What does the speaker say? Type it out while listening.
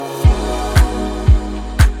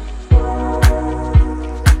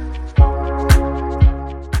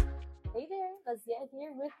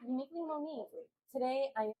Hey, today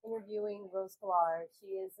I'm interviewing Rose Galar.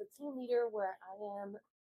 She is a team leader where I am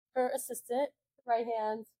her assistant, right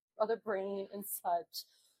hand, other brain, and such.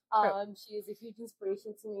 True. She is a huge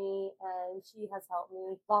inspiration to me, and she has helped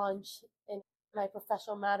me launch in my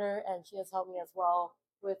professional matter, and she has helped me as well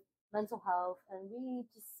with mental health. And we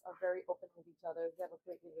just are very open with each other. We have a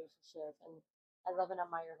great relationship, and I love and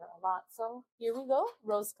admire her a lot. So here we go,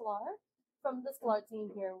 Rose Galar from the Sklar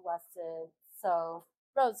team here in Weston. So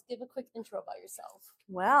Rose, give a quick intro about yourself.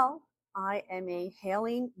 Well, I am a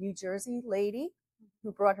hailing New Jersey lady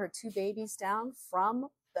who brought her two babies down from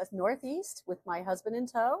the Northeast with my husband in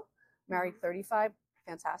tow, married 35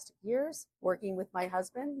 fantastic years, working with my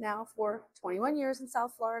husband now for 21 years in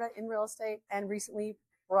South Florida in real estate, and recently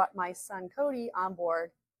brought my son Cody on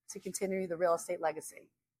board to continue the real estate legacy.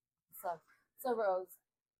 So Rose,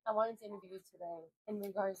 I wanted to interview you today in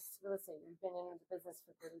regards to real estate. You've been in the business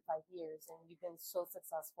for 35 years and you've been so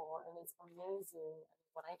successful and it's amazing.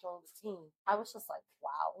 When I joined the team, I was just like,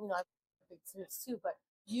 wow, I have big teams too, but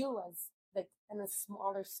you as like in a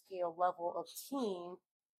smaller scale level of team,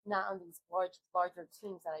 not on these larger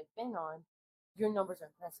teams that I've been on, your numbers are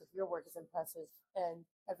impressive, your work is impressive, and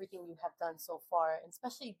everything you have done so far, and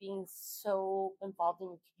especially being so involved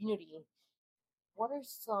in your community. What are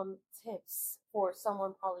some tips for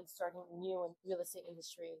someone probably starting new in the real estate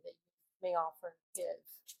industry that you may offer give?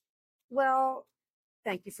 Well,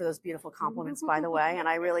 thank you for those beautiful compliments, by the way. And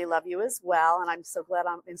I really love you as well. And I'm so glad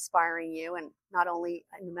I'm inspiring you, and not only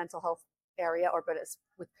in the mental health area, but it's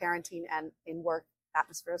with parenting and in work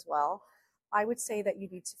atmosphere as well. I would say that you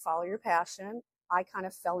need to follow your passion. I kind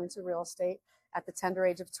of fell into real estate at the tender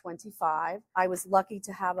age of 25. I was lucky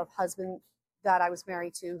to have a husband that I was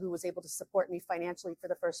married to who was able to support me financially for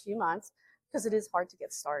the first few months because it is hard to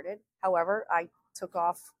get started. However, I took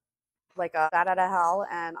off like a bat out of hell,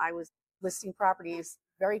 and I was listing properties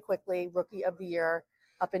very quickly, rookie of the year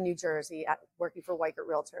up in New Jersey, working for Weikert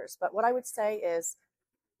Realtors. But what I would say is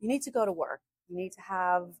you need to go to work. You need to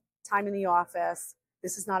have time in the office.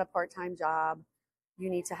 This is not a part-time job.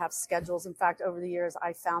 You need to have schedules. In fact, over the years,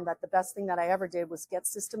 I found that the best thing that I ever did was get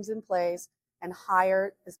systems in place and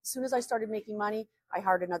hire. As soon as I started making money, I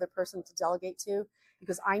hired another person to delegate to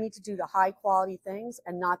because I need to do the high quality things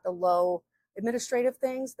and not the low administrative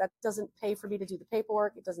things. That doesn't pay for me to do the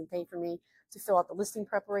paperwork. It doesn't pay for me to fill out the listing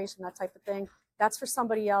preparation, that type of thing. That's for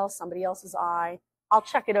somebody else, somebody else's eye. I'll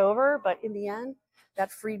check it over, but in the end,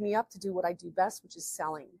 that freed me up to do what I do best, which is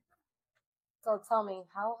selling. So tell me,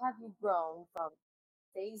 how have you grown from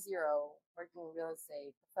day zero working in real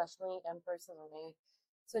estate professionally and personally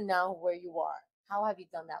to now where you are? How have you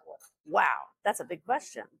done that work? Wow, that's a big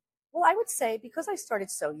question. Well, I would say because I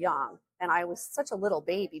started so young and I was such a little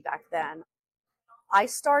baby back then, I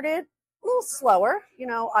started a little slower.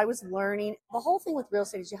 I was learning. The whole thing with real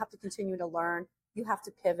estate is you have to continue to learn. You have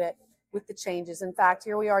to pivot with the changes. In fact,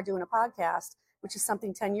 here we are doing a podcast, which is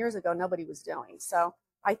something 10 years ago nobody was doing. So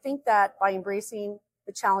I think that by embracing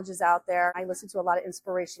the challenges out there, I listen to a lot of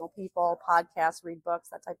inspirational people, podcasts, read books,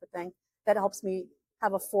 that type of thing. That helps me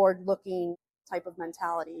have a forward-looking type of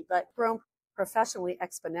mentality, but grown professionally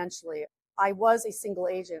exponentially. I was a single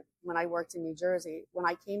agent when I worked in New Jersey. When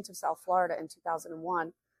I came to South Florida in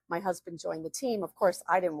 2001, my husband joined the team. Of course,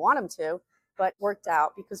 I didn't want him to, but worked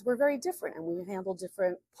out because we're very different and we handle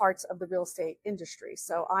different parts of the real estate industry.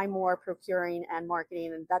 So I'm more procuring and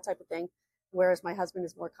marketing and that type of thing, whereas my husband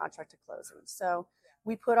is more contract to closing. So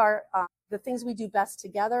we put the things we do best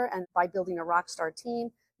together, and by building a rock star team,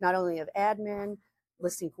 not only of admin,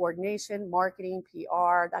 listing coordination, marketing,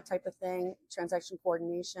 PR, that type of thing, transaction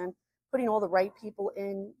coordination, putting all the right people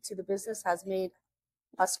into the business has made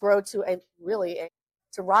us grow to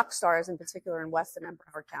to rock stars, in particular in Weston and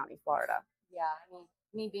Broward County, Florida. Yeah, I mean,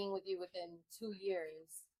 me being with you within 2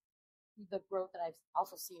 years, the growth that I've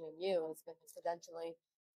also seen in you has been exponentially.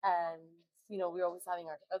 And, we're always having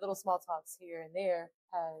our little small talks here and there.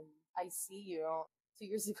 And I see you 2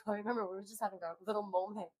 years ago. I remember we were just having our little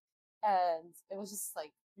moment. And it was just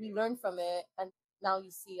like, we learned from it. And now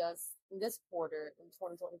you see us in this quarter, in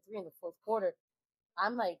 2023, in the fourth quarter.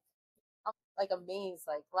 I'm like amazed.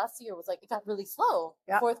 Like last year was like, it got really slow.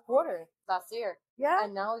 Yeah. Fourth quarter last year. Yeah.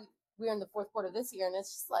 And now we're in the fourth quarter this year. And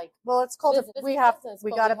it's just like, well, it's called business, we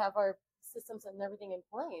got to have our systems and everything in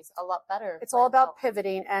place a lot better. It's all about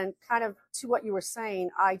pivoting, and kind of to what you were saying,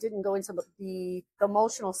 I didn't go into the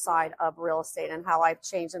emotional side of real estate and how I've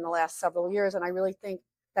changed in the last several years. And I really think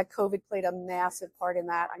that COVID played a massive part in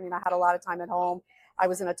that. I mean, I had a lot of time at home. I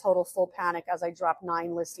was in a total full panic as I dropped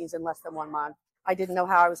 9 listings in less than 1 month. I didn't know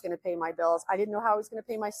how I was going to pay my bills. I didn't know how I was going to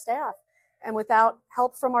pay my staff. And without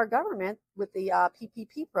help from our government with the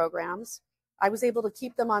PPP programs, I was able to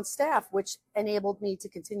keep them on staff, which enabled me to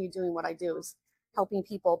continue doing what I do, is helping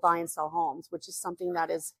people buy and sell homes, which is something that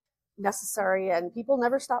is necessary and people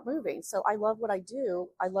never stop moving. So I love what I do.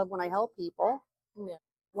 I love when I help people. Yeah.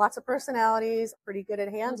 Lots of personalities, pretty good at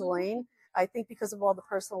handling. I think because of all the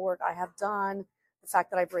personal work I have done, the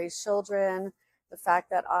fact that I've raised children, the fact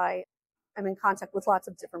that I am in contact with lots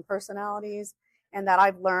of different personalities, and that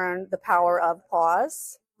I've learned the power of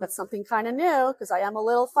pause. That's something kind of new because I am a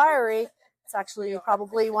little fiery. It's actually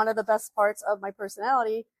probably one of the best parts of my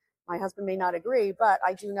personality. My husband may not agree, but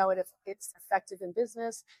I do know it if it's effective in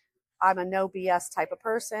business. I'm a no BS type of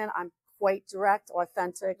person. I'm quite direct,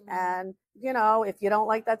 authentic. And, you know, if you don't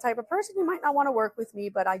like that type of person, you might not want to work with me,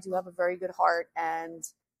 but I do have a very good heart. And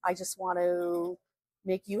I just want to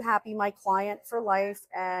make you happy, my client, for life,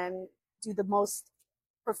 and do the most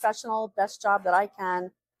professional, best job that I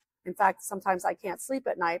can. In fact, sometimes I can't sleep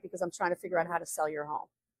at night because I'm trying to figure out how to sell your home.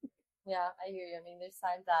 Yeah, I hear you. I mean, there's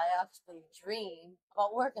times that I actually dream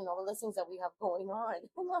about work and all the things that we have going on.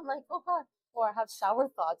 And I'm like, oh God. Or I have shower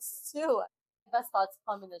thoughts too. Best thoughts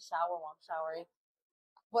come in the shower while I'm showering.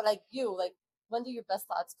 But like you, like, when do your best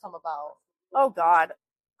thoughts come about? Oh God.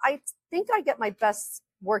 I think I get my best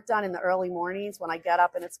work done in the early mornings when I get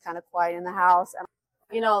up and it's kind of quiet in the house. And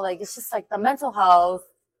You know, like, it's just like the mental health.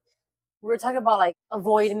 We're talking about like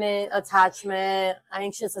avoidant attachment,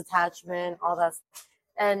 anxious attachment, all that.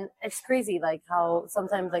 And it's crazy, like how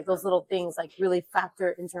sometimes like those little things like really factor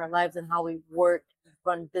into our lives and how we work,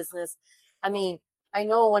 run business. I mean, I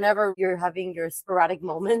know whenever you're having your sporadic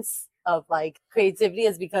moments of like creativity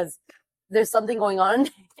is because there's something going on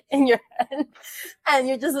in your head and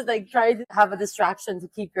you're just like trying to have a distraction to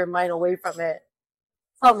keep your mind away from it.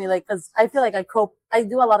 Tell me, like, cause I feel like I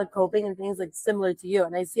do a lot of coping and things like similar to you.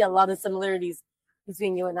 And I see a lot of similarities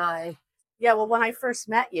between you and I. yeah, well, when I first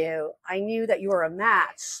met you, I knew that you were a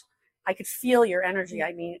match. I could feel your energy.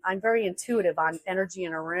 I mean, I'm very intuitive on energy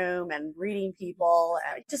in a room and reading people.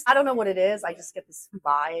 I don't know what it is. I just get this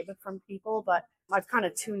vibe from people, but I've kind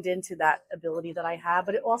of tuned into that ability that I have.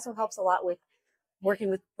 But it also helps a lot with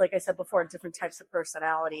working with, like I said before, different types of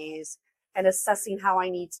personalities and assessing how I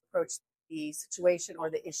need to approach the situation or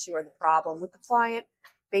the issue or the problem with the client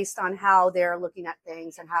based on how they're looking at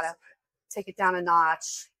things and how to take it down a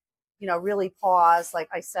notch. You know, really pause. Like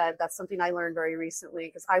I said, that's something I learned very recently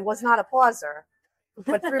because I was not a pauser.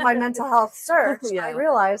 But through my mental health search, Yeah. I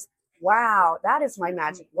realized, wow, that is my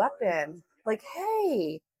magic weapon. Like,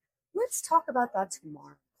 hey, let's talk about that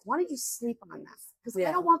tomorrow. Why don't you sleep on that? Because I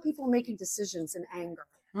Yeah. don't want people making decisions in anger.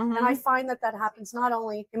 Mhm. And I find that that happens not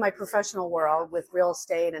only in my professional world with real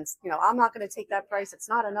estate and, you know, I'm not going to take that price. It's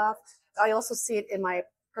not enough. I also see it in my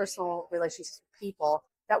personal relationships with people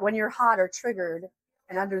that when you're hot or triggered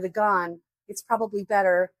and under the gun, it's probably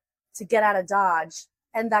better to get out of Dodge,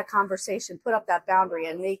 end that conversation, put up that boundary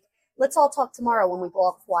and let's all talk tomorrow when we've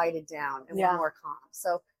all quieted down and Yeah. we're more calm.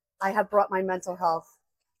 So I have brought my mental health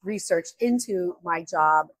research into my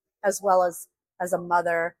job as well as a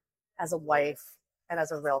mother, as a wife, and as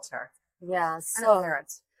a realtor Yeah. and a So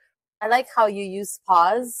parent. I like how you use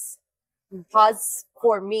pause. Pause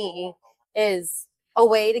for me is a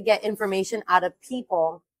way to get information out of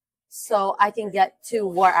people so I can get to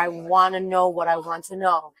where I want to know what I want to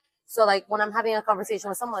know. So like when I'm having a conversation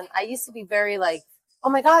with someone, I used to be very like, oh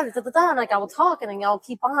my God, da, da, da, and like I will talk and then I'll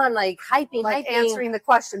keep on like hyping, Like hyping. answering the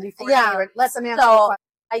question before Yeah. you even let them answer the So question.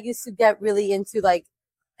 I used to get really into like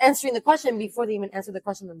answering the question before they even answer the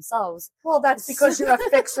question themselves. Well, that's because you're a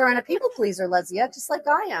fixer and a people pleaser, Lesia, just like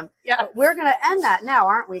I am. Yeah. We're going to end that now,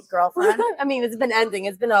 aren't we, girlfriend? I mean, it's been ending.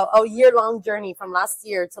 It's been a year-long journey from last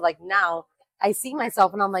year to like now. I see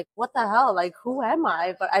myself and I'm like, what the hell? Like, who am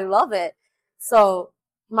I? But I love it. So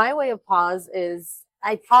my way of pause is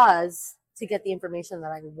I pause to get the information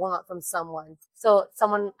that I want from someone. So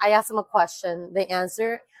I ask them a question, they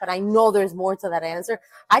answer, but I know there's more to that answer.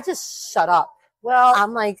 I just shut up. Well,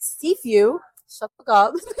 I'm like, see you, shut the fuck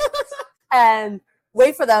up, and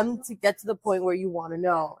wait for them to get to the point where you want to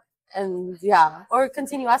know. And yeah, or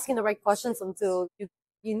continue asking the right questions until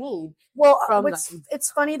you need. well, from them. it's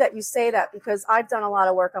funny that you say that because I've done a lot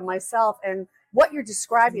of work on myself, and what you're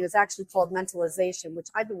describing is actually called mentalization, which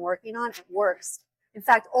I've been working on. It works. In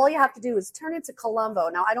fact, all you have to do is turn into Columbo.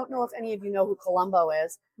 Now, I don't know if any of you know who Columbo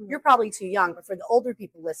is. You're probably too young, but for the older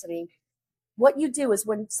people listening, what you do is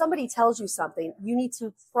when somebody tells you something, you need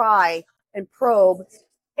to pry and probe,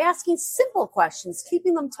 asking simple questions,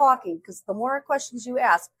 keeping them talking, because the more questions you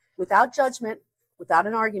ask, without judgment, without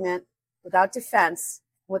an argument, without defense,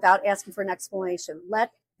 without asking for an explanation,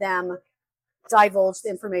 let them divulge the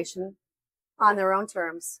information on their own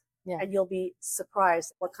terms. Yeah. And you'll be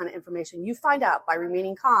surprised what kind of information you find out by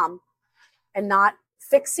remaining calm and not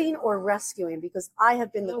fixing or rescuing, because I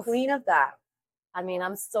have been the Oof. queen of that. I mean,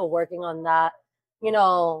 I'm still working on that,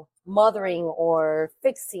 mothering or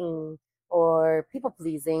fixing or people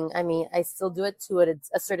pleasing. I mean, I still do it to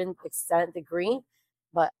a certain extent, degree,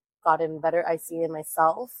 but gotten better. I see it in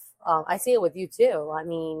myself. I see it with you too. I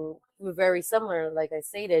mean, we're very similar, like I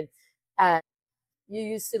stated. And you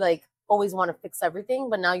used to like always want to fix everything,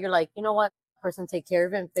 but now you're like, you know what? Person take care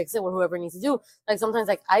of it and fix it or whoever needs to do. Like sometimes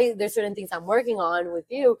like there's certain things I'm working on with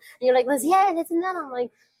you and you're like, Liz, yeah, this and that. I'm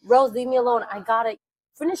like, Rose, leave me alone. I got it.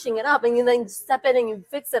 Finishing it up and you then step in and you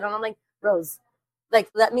fix it. And I'm like, Rose, like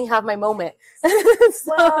let me have my moment.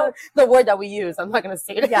 So, Well, the word that we use, I'm not going to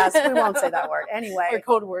say it. yes, we won't say that word. Anyway, Or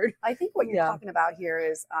code word. I think what you're Yeah. talking about here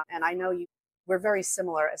is, and I know we're very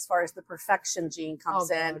similar as far as the perfection gene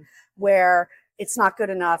comes in, God. where it's not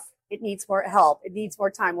good enough. It needs more help. It needs more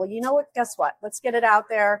time. Well, you know what? Guess what? Let's get it out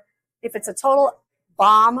there. If it's a total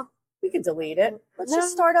bomb, we can delete it. Let's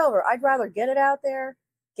just start over. I'd rather get it out there,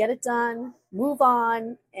 get it done, move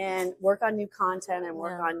on, and work on new content and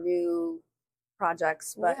work Yeah. on new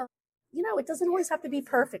projects. But, Yeah. it doesn't always have to be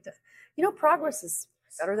perfect. Progress is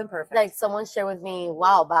better than perfect. Like someone shared with me a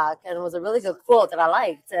while back, and it was a really good quote that I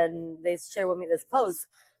liked, and they shared with me this post.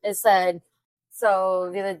 It said, so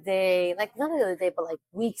the other day, like not the other day, but like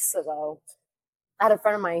weeks ago, I had a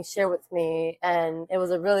friend of mine share with me, and it was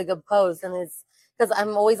a really good post, and it's because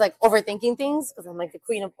I'm always like overthinking things because I'm like the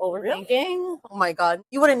queen of overthinking. Really? Oh my God.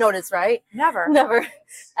 You wouldn't notice, right? Never. Never.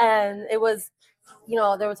 And it was, they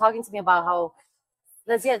were talking to me about how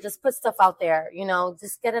just put stuff out there,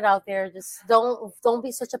 just get it out there. Just don't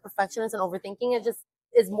be such a perfectionist and overthinking. It just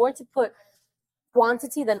is more to put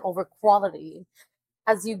quantity than over quality.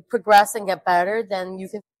 As you progress and get better, then you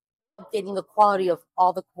can updating the quality of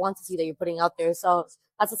all the quantity that you're putting out there. So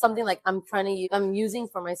that's just something like I'm using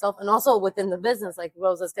for myself and also within the business. Like,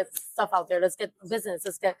 Rose, let's get stuff out there. Let's get business.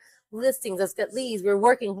 Let's get listings. Let's get leads. We're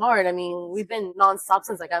working hard. I mean, we've been nonstop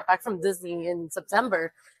since I got back from Disney in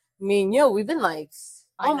September. I mean, we've been like,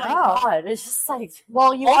 oh my God, it's just like,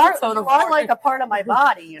 well, you are like a part of my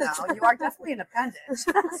body. You are definitely an appendage.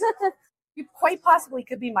 You quite possibly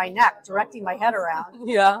could be my neck, directing my head around.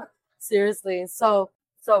 Yeah, seriously. So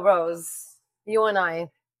Rose, you and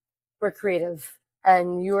I were creative,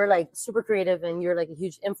 and you were like super creative, and you're like a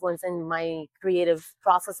huge influence in my creative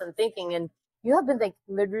process and thinking. And you have been like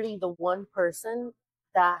literally the one person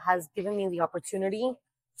that has given me the opportunity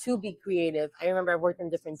to be creative. I remember I worked in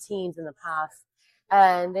different teams in the past,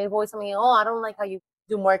 and they've always told me, "Oh, I don't like how you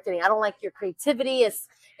do marketing. I don't like your creativity. It's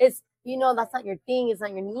that's not your thing. It's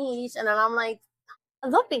not your niche." And then I'm like, I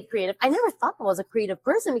love being creative. I never thought I was a creative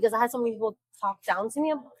person because I had so many people talk down to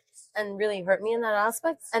me and really hurt me in that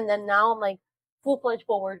aspect. And then now I'm like full-fledged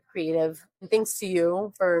forward creative. And thanks to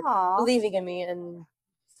you for believing in me and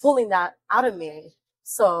pulling that out of me.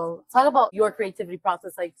 So talk about your creativity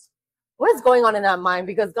process. Like, what is going on in that mind?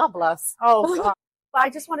 Because God bless. Oh, God. I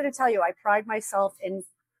just wanted to tell you, I pride myself in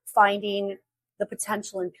finding the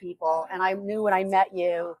potential in people. And I knew when I met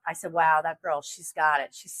you, I said, wow, that girl, she's got it.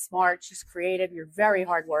 She's smart. She's creative. You're very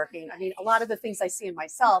hardworking. I mean, a lot of the things I see in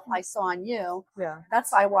myself, I saw in you. Yeah.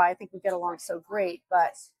 That's why I think we get along so great.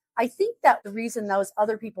 But I think that the reason those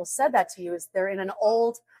other people said that to you is they're in an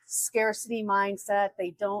old scarcity mindset.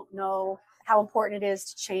 They don't know how important it is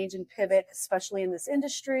to change and pivot, especially in this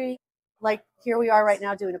industry. Like here we are right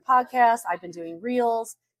now doing a podcast. I've been doing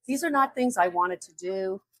reels. These are not things I wanted to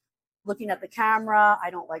do. Looking at the camera, I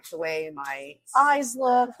don't like the way my eyes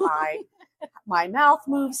look. My mouth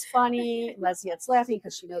moves funny. Leslie's laughing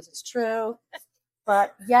because she knows it's true.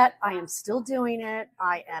 But yet I am still doing it.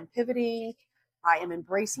 I am pivoting. I am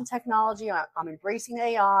embracing technology. I'm embracing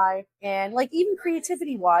AI. And like even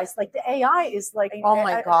creativity wise, like the AI is like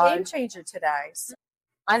a game changer today. So,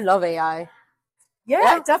 I love AI.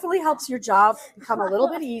 Yeah, it definitely helps your job become a little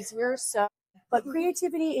bit easier. So, but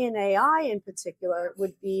creativity in AI in particular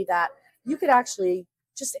would be that you could actually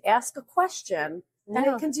just ask a question and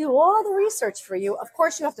it can do all the research for you. Of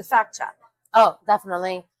course, you have to fact check. Oh,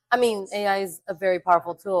 definitely. I mean, AI is a very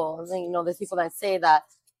powerful tool. There's people that say that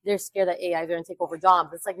they're scared that AI is going to take over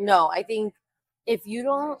jobs. It's like, no, I think if you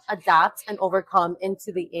don't adapt and overcome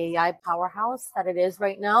into the AI powerhouse that it is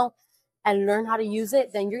right now and learn how to use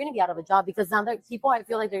it, then you're going to be out of a job because now that people, I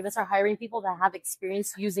feel like they're going to start hiring people that have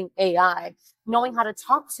experience using AI, knowing how to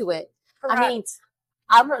talk to it. Correct. I mean,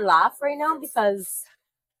 I'm going to laugh right now because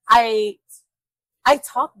I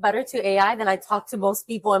talk better to AI than I talk to most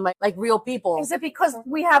people in my real people. Is it because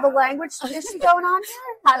we have a language issue going on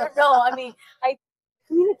here? I don't know. I mean,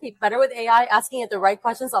 communicate better with AI, asking it the right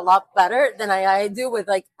questions a lot better than I do with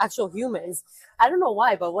like actual humans. I don't know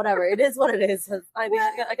why, but whatever. It is what it is. I mean,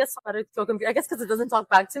 I guess better to a computer. I guess because it doesn't talk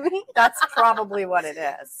back to me. That's probably what it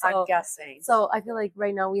is. I'm guessing. So I feel like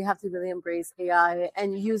right now we have to really embrace AI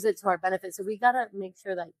and use it to our benefit. So we gotta make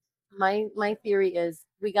sure that my theory is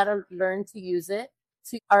we gotta learn to use it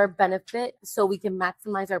to our benefit so we can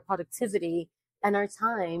maximize our productivity and our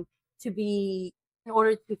time to be in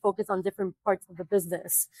order to focus on different parts of the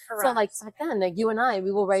business. Correct. So like back then, like you and I,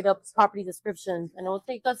 we will write up property descriptions and it will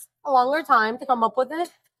take us a longer time to come up with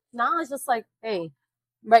it. Now it's just like, hey,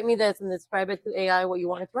 write me this and describe it to AI what you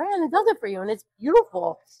want it to write, and it does it for you, and it's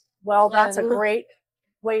beautiful. Well, that's a great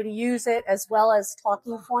way to use it, as well as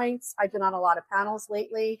talking points. I've been on a lot of panels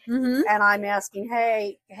lately, and I'm asking,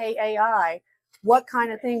 hey AI, what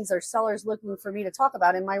kind of things are sellers looking for me to talk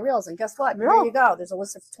about in my reels? And guess what? There you go. There's a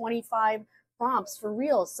list of 25 prompts for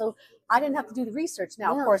reels. So I didn't have to do the research.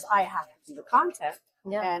 Now, of course, I have to do the content,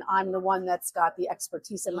 and I'm the one that's got the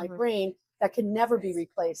expertise in my brain that can never be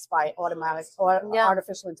replaced by automatic or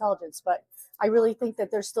artificial intelligence. But I really think that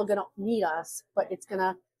they're still going to need us, but it's going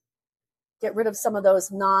to get rid of some of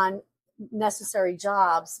those non-necessary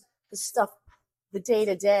jobs, the stuff, the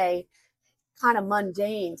day-to-day kind of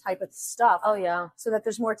mundane type of stuff. Oh, yeah. So that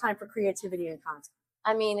there's more time for creativity and content.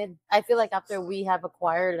 I mean, I feel like after we have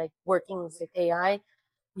acquired, like working with AI,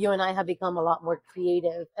 you and I have become a lot more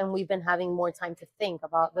creative, and we've been having more time to think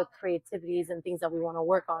about the creativities and things that we want to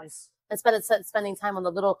work on. Instead of spending time on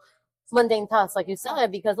the little mundane tasks, like you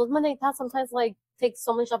said, because those mundane tasks sometimes like take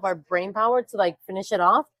so much of our brain power to like finish it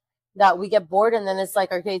off that we get bored, and then it's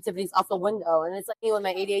like our creativity's out the window. And it's like me with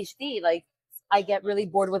my ADHD, like I get really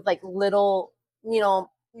bored with like little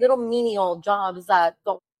menial jobs that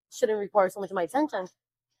shouldn't require so much of my attention.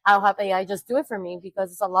 I'll have AI just do it for me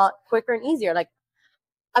because it's a lot quicker and easier. Like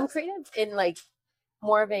I'm creative in like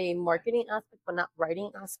more of a marketing aspect, but not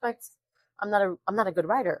writing aspects. I'm not a good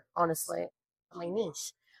writer, honestly. My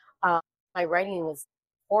niche. My writing is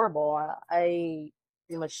horrible. I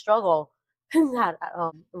pretty much struggle in that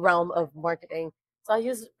realm of marketing. So I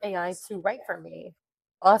use AI to write for me,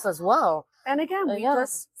 us as well. And again, we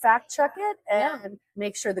just fact check it and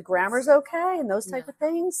make sure the grammar's okay and those type of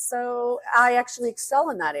things. So I actually excel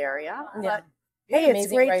in that area. But hey,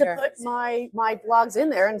 it's great to put my blogs in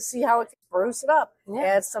there and see how it can spruce it up.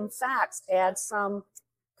 Add some facts, add some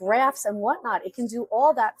graphs and whatnot. It can do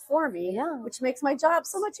all that for me, which makes my job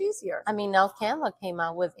so much easier. I mean, now Canva came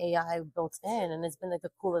out with AI built in, and it's been like the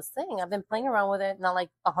coolest thing. I've been playing around with it, not like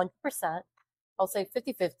 100%. I'll say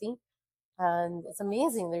 50-50. And it's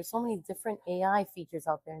amazing. There's so many different AI features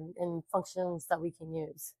out there and functions that we can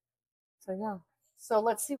use. So, yeah. So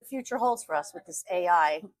let's see what the future holds for us with this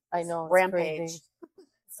AI. I know. Rampage.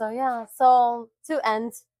 So, yeah. So to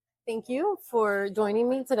end, thank you for joining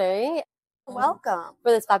me today. Welcome.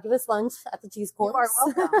 For this fabulous lunch at the Cheese Course.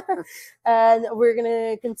 You are welcome. And we're going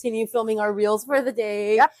to continue filming our reels for the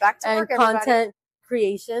day. Yep, back to work, content everybody.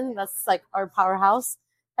 Creation. That's like our powerhouse.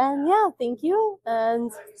 And yeah, thank you.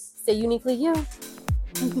 And stay uniquely you.